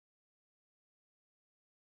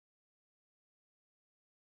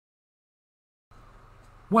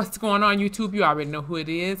What's going on, YouTube? You already know who it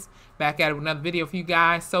is. Back at it with another video for you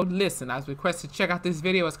guys. So listen, I was requested to check out this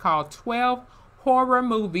video. It's called 12 Horror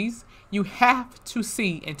Movies You Have to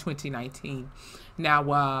See in 2019.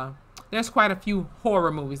 Now, there's quite a few horror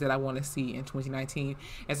movies that I want to see in 2019.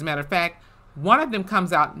 As a matter of fact, one of them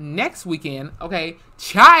comes out next weekend. Okay,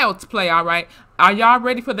 Child's Play, all right? Are y'all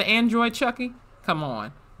ready for the Android Chucky? Come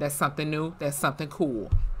on. That's something new. That's something cool.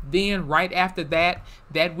 Then right after that,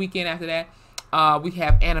 that weekend after that, we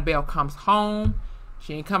have Annabelle Comes Home.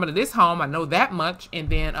 She ain't coming to this home, I know that much. And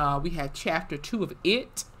then we have Chapter 2 of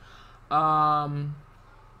It. I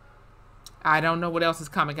don't know what else is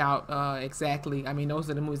coming out exactly. I mean, those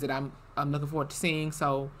are the movies that I'm looking forward to seeing,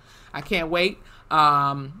 so I can't wait.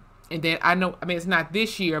 And then I mean, it's not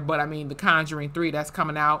this year, but I mean, The Conjuring 3, that's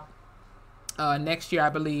coming out next year, I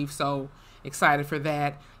believe. So excited for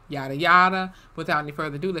that. Yada yada. Without any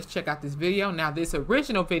further ado, let's check out this video. Now, this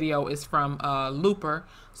original video is from Looper,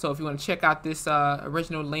 so if you want to check out this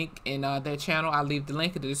original link in their channel, I'll leave the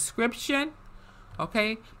link in the description.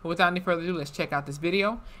 Okay, but without any further ado, let's check out this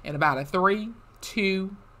video in about a 3,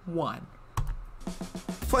 2, 1.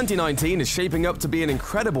 2019 is shaping up to be an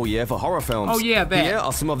incredible year for horror films. Oh yeah, that. Here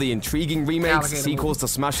are some of the intriguing remakes, sequels to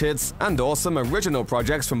smash hits, and awesome original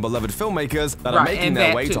projects from beloved filmmakers that are making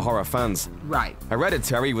their way to horror fans. Right.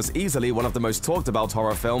 Hereditary was easily one of the most talked about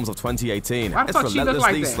horror films of 2018. Its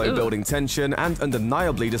relentlessly slow-building tension and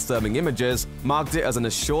undeniably disturbing images marked it as an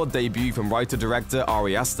assured debut from writer-director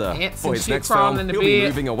Ari Aster. For his next film, he'll be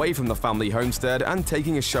moving away from the family homestead and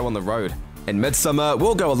taking a show on the road. In Midsummer,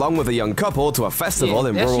 we'll go along with a young couple to a festival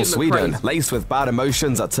in rural Sweden, laced with bad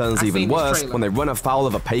emotions that turns even worse when they run afoul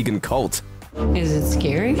of a pagan cult. Is it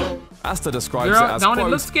scary? Aster describes it as,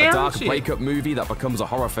 quote, a dark breakup movie that becomes a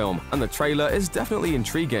horror film, and the trailer is definitely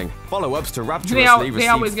intriguing. Follow-ups to rapturously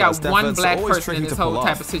received first efforts are always tricky to pull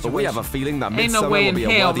off, but we have a feeling that Midsummer will be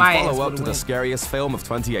a worthy follow-up to the scariest film of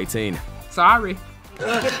 2018. Sorry. You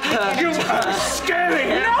are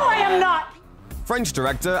scary! No, I am not! French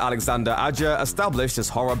director Alexandre Aja established his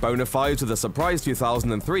horror bona fides with the surprise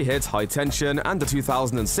 2003 hit High Tension and the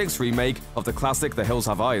 2006 remake of the classic The Hills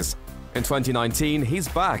Have Eyes. In 2019, he's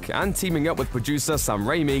back and teaming up with producer Sam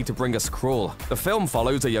Raimi to bring us Crawl. The film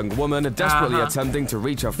follows a young woman desperately attempting to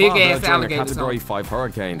reach her father during a Category 5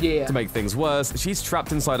 hurricane. To make things worse, she's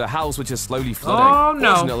trapped inside a house which is slowly flooding. Oh,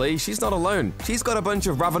 no. Fortunately, she's not alone. She's got a bunch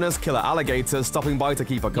of ravenous killer alligators stopping by to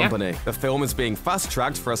keep her company. The film is being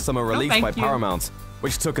fast-tracked for a summer release by Paramount,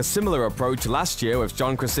 which took a similar approach last year with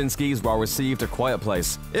John Krasinski's well-received A Quiet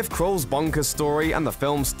Place. If Crawl's bonkers story and the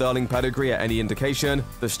film's sterling pedigree are any indication,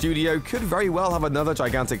 the studio could very well have another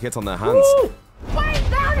gigantic hit on their hands.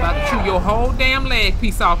 About to chew your whole damn leg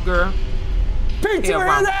piece off, girl.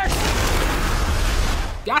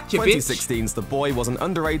 Gotcha, 2016's The Boy was an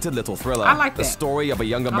underrated little thriller. I like that. The story of a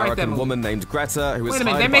young American woman named Greta who is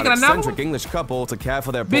hired by an eccentric English couple to care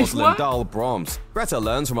for their porcelain doll, Brahms. Greta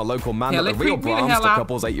learns from a local man that the real Brahms, the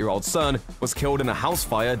couple's 8-year-old son, was killed in a house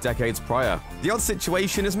fire decades prior. The odd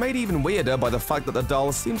situation is made even weirder by the fact that the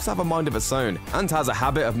doll seems to have a mind of its own and has a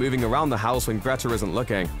habit of moving around the house when Greta isn't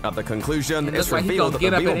looking. At the conclusion, it's revealed that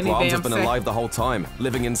the real Brahms has been alive the whole time,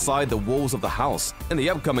 living inside the walls of the house. In the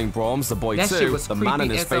upcoming Brahms, The Boy 2, the man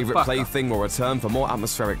and his favorite plaything will return for more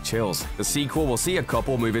atmospheric chills. The sequel will see a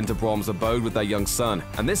couple move into Brahms' abode with their young son,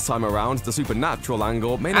 and this time around, the supernatural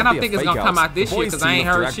angle may not be a fake out. The Boy's team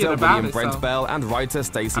of director William Brent Bell and writer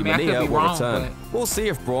Stacey Mania will return. We'll see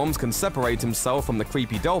if Brahms can separate himself from the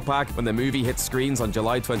creepy doll pack when the movie hits screens on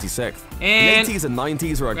July 26th. The 80s and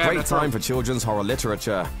 90s were a great time for children's horror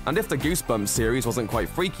literature, and if the Goosebumps series wasn't quite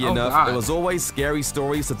freaky enough, there was always scary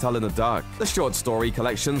stories to tell in the dark. The short story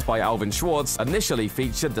collections by Alvin Schwartz initially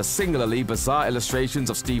featured the singularly bizarre illustrations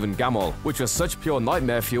of Stephen Gammell, which was such pure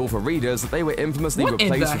nightmare fuel for readers that they were infamously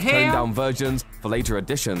replaced with toned-down versions for later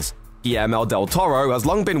editions. Guillermo del Toro has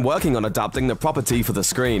long been working on adapting the property for the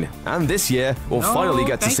screen, and this year we'll finally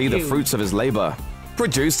get to see the fruits of his labor.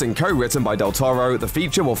 Produced and co-written by Del Toro, the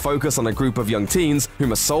feature will focus on a group of young teens who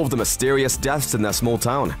must solve the mysterious deaths in their small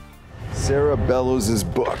town. Sarah Bellows'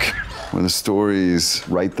 book, where the stories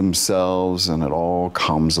write themselves and it all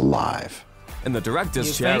comes alive. In the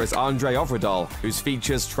director's chair is Andre Ovredal, whose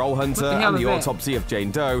features Troll Hunter and The Autopsy of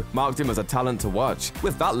Jane Doe marked him as a talent to watch.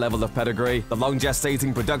 With that level of pedigree, the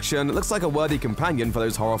long-gestating production looks like a worthy companion for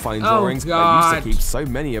those horrifying drawings that used to keep so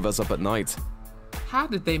many of us up at night. How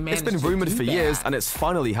did they manage? It's been rumored for years, and it's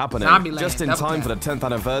finally happening. Just in time for the 10th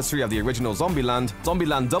anniversary of the original Zombieland,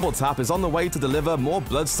 Zombieland Double Tap is on the way to deliver more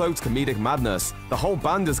blood-soaked comedic madness. The whole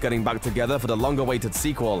band is getting back together for the long-awaited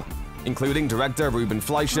sequel. including director Ruben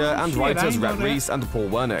Fleischer and writers Rhett Reese and Paul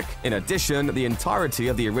Wernick. In addition, the entirety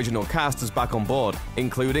of the original cast is back on board,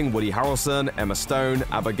 including Woody Harrelson, Emma Stone,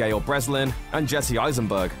 Abigail Breslin, and Jesse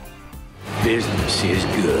Eisenberg. Business is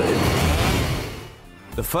good.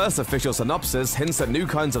 The first official synopsis hints at new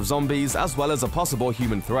kinds of zombies as well as a possible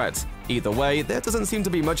human threat. Either way, there doesn't seem to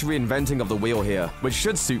be much reinventing of the wheel here, which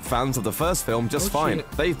should suit fans of the first film just fine.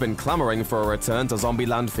 Shit. They've been clamoring for a return to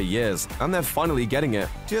Zombieland for years, and they're finally getting it.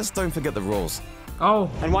 Just don't forget the rules.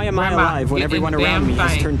 Oh. And why am I alive when everyone around me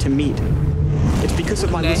has turned to meat? It's because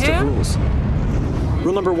of my list of rules.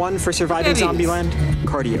 Rule number 1 for surviving Zombieland: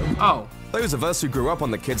 cardio. Oh. Those of us who grew up on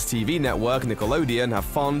the kids' TV network Nickelodeon have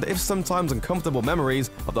fond, if sometimes uncomfortable memories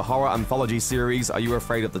of the horror anthology series Are You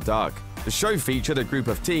Afraid of the Dark? The show featured a group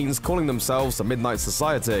of teens calling themselves the Midnight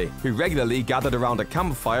Society, who regularly gathered around a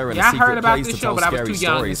campfire in a secret place to tell scary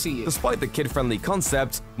stories. Despite the kid-friendly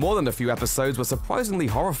concept, more than a few episodes were surprisingly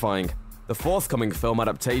horrifying. The forthcoming film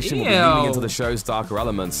adaptation will be leaning into the show's darker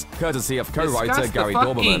elements, courtesy of co-writer Gary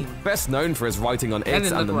Dauberman. Best known for his writing on It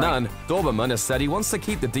and The Nun, Dauberman has said he wants to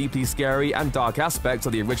keep the deeply scary and dark aspects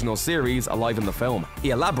of the original series alive in the film.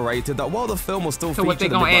 He elaborated that while the film will still feature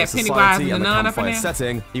the Midnight Society and the campfire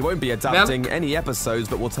setting, he won't be adapting any episodes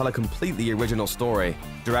but will tell a completely original story.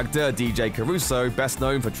 Director DJ Caruso, best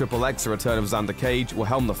known for Triple X: The Return of Xander Cage, will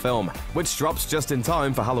helm the film, which drops just in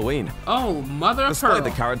time for Halloween. Oh, mother of pearl. Despite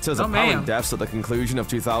the character's apparent deaths at the conclusion of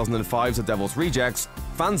 2005's The Devil's Rejects,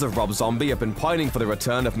 fans of Rob Zombie have been pining for the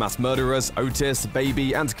return of mass murderers Otis,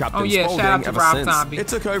 Baby, and Captain Spaulding ever since. It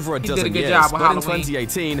took over a dozen years, but in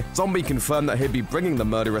 2018, Zombie confirmed that he'd be bringing the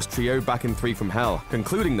murderous trio back in Three from Hell,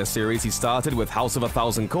 concluding the series he started with House of a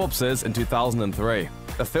Thousand Corpses in 2003.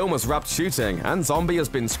 The film was wrapped shooting, and Zombie has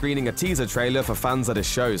been screening a teaser trailer for fans at his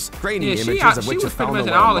shows, grainy images of which have found their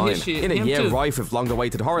way online. In a year rife with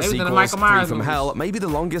long-awaited horror sequels, Three from Hell may be the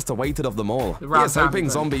longest awaited of them all. He is hoping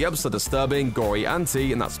Zombie ups the disturbing, gory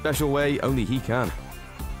ante in that special way only he can.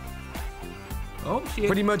 Oh, shit.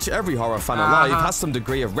 Pretty much every horror fan alive has some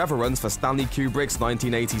degree of reverence for Stanley Kubrick's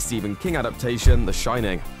 1980 Stephen King adaptation, The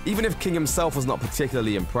Shining. Even if King himself was not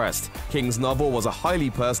particularly impressed, King's novel was a highly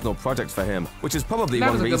personal project for him, which is probably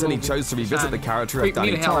one reason he chose to revisit the character of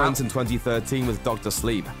Danny Torrance in 2013 with Dr.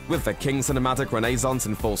 Sleep. With the King cinematic renaissance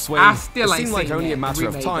in full swing, it seemed like only a matter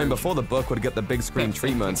of time before the book would get the big screen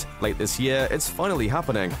treatment. Late this year, it's finally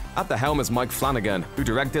happening. At the helm is Mike Flanagan, who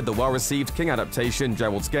directed the well-received King adaptation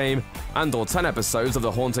Gerald's Game, and all 10 episodes of The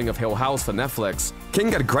Haunting of Hill House for Netflix.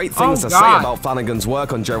 King had great things to say about Flanagan's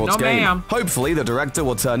work on Gerald's Game. Hopefully, the director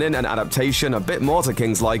will turn in an adaptation a bit more to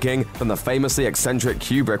King's liking than the famously eccentric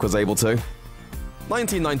Kubrick was able to.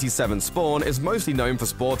 1997 Spawn is mostly known for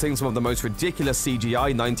sporting some of the most ridiculous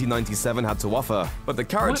CGI 1997 had to offer, but the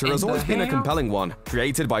character has always been a compelling one.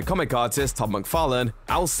 Created by comic artist Todd McFarlane,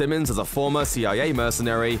 Al Simmons is a former CIA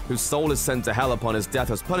mercenary whose soul is sent to hell upon his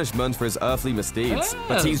death as punishment for his earthly misdeeds.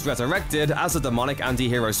 But he's resurrected as a demonic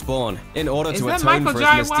anti-hero Spawn, in order to atone for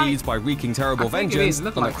his misdeeds by wreaking terrible vengeance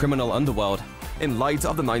on the criminal underworld. In light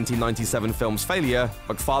of the 1997 film's failure,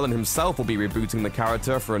 McFarlane himself will be rebooting the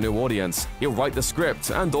character for a new audience. He'll write the script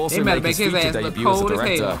and also make his feature debut as a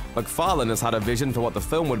director. McFarlane has had a vision for what the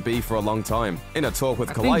film would be for a long time. In a talk with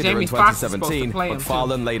Collider in 2017,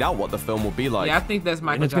 McFarlane laid out what the film will be like. Yeah, I think that's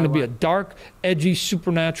Michael. And it's going to be a dark, edgy,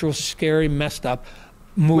 supernatural, scary, messed up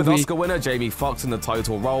movie. With Oscar winner Jamie Foxx in the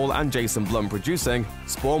title role and Jason Blum producing,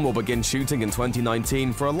 Spawn will begin shooting in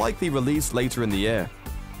 2019 for a likely release later in the year.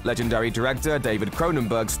 Legendary director David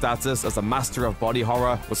Cronenberg's status as a master of body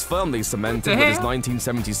horror was firmly cemented with his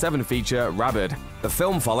 1977 feature, Rabid. The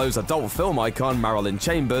film follows adult film icon Marilyn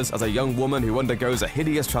Chambers as a young woman who undergoes a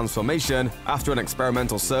hideous transformation after an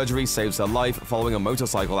experimental surgery saves her life following a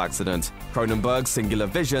motorcycle accident. Cronenberg's singular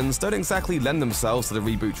visions don't exactly lend themselves to the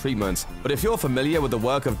reboot treatment, but if you're familiar with the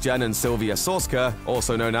work of Jen and Sylvia Sorska,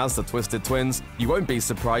 also known as the Twisted Twins, you won't be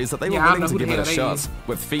surprised that they were willing to give it a shot.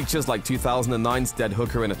 With features like 2009's Dead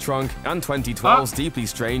Hooker in a Trunk and 2012's Deeply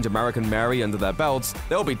Strange American Mary under their belts,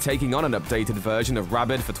 they'll be taking on an updated version of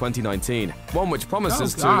Rabid for 2019, one which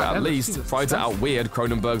promises to, at least, try to out-weird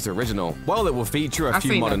Cronenberg's original. While it will feature a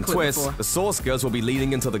few modern twists, the Sorskas will be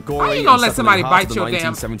leaning into the gory and unsettling heart of the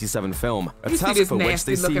 1977 film, a task for which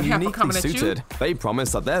they seem uniquely suited. They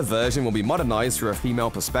promise that their version will be modernized through a female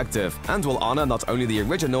perspective, and will honor not only the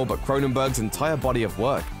original but Cronenberg's entire body of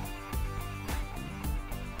work.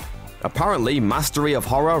 Apparently, mastery of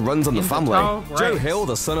horror runs in the family. Joe Hill,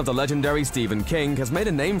 the son of the legendary Stephen King, has made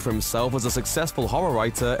a name for himself as a successful horror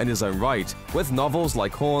writer in his own right, with novels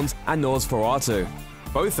like Horns and Nosferatu,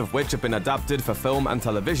 both of which have been adapted for film and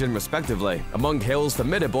television respectively. Among Hill's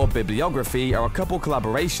formidable bibliography are a couple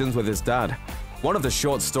collaborations with his dad. One of the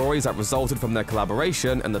short stories that resulted from their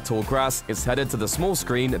collaboration, In the Tall Grass, is headed to the small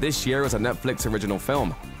screen this year as a Netflix original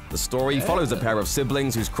film. The story follows a pair of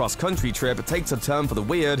siblings whose cross-country trip takes a turn for the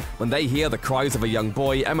weird when they hear the cries of a young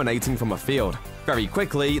boy emanating from a field. Very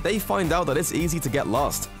quickly, they find out that it's easy to get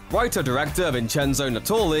lost. Writer-director Vincenzo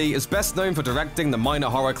Natali is best known for directing the minor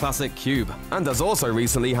horror classic Cube, and has also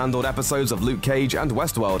recently handled episodes of Luke Cage and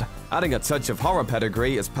Westworld. Adding a touch of horror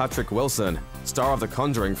pedigree is Patrick Wilson, star of the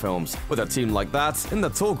Conjuring films. With a team like that, In the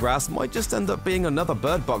Tall Grass might just end up being another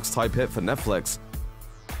Bird Box type hit for Netflix.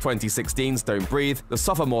 2016's Don't Breathe, the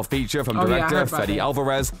sophomore feature from director Fede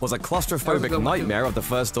Alvarez, was a claustrophobic nightmare of the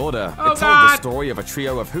First Order. It told the story of a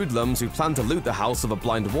trio of hoodlums who planned to loot the house of a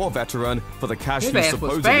blind war veteran for the cash he was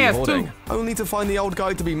supposedly hoarding, only to find the old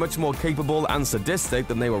guy to be much more capable and sadistic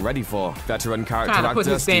than they were ready for. Veteran character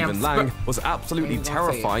actor Stephen Lang was absolutely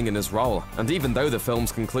terrifying in his role, and even though the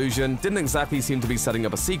film's conclusion didn't exactly seem to be setting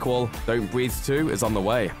up a sequel, Don't Breathe 2 is on the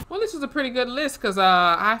way. Well, this was a pretty good list, because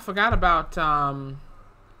I forgot about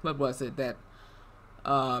what was it, that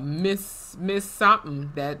Miss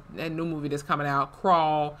something, that new movie that's coming out,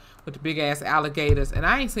 Crawl, with the big ass alligators. And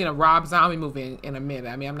I ain't seen a Rob Zombie movie in a minute.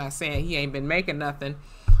 I mean, I'm not saying he ain't been making nothing,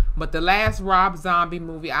 but the last Rob Zombie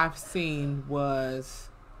movie I've seen was,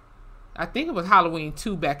 I think it was Halloween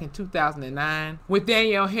 2 back in 2009 with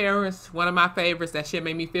Danielle Harris, one of my favorites. That shit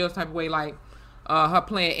made me feel some type of way, like her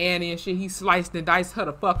playing Annie and shit. He sliced and diced her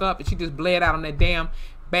the fuck up and she just bled out on that damn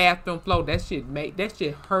bathroom floor. That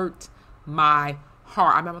shit hurt my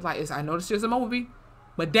heart. I remember, like, I know this is a movie,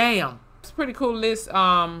 but damn, it's a pretty cool list.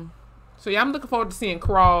 So yeah, I'm looking forward to seeing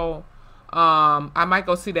Crawl. I might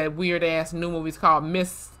go see that weird ass new movie. It's called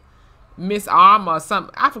Miss Arma or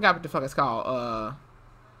something. I forgot what the fuck it's called.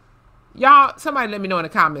 Y'all, somebody let me know in the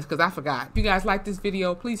comments, because I forgot. If you guys like this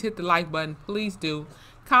video, please hit the like button. Please do.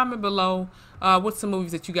 Comment below what's some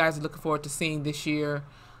movies that you guys are looking forward to seeing this year.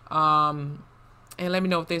 And let me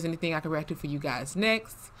know if there's anything I can react to for you guys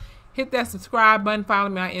next. Hit that subscribe button. Follow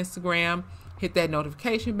me on Instagram. Hit that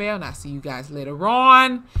notification bell. And I'll see you guys later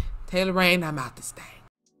on. Taylor Rain, I'm out this thing.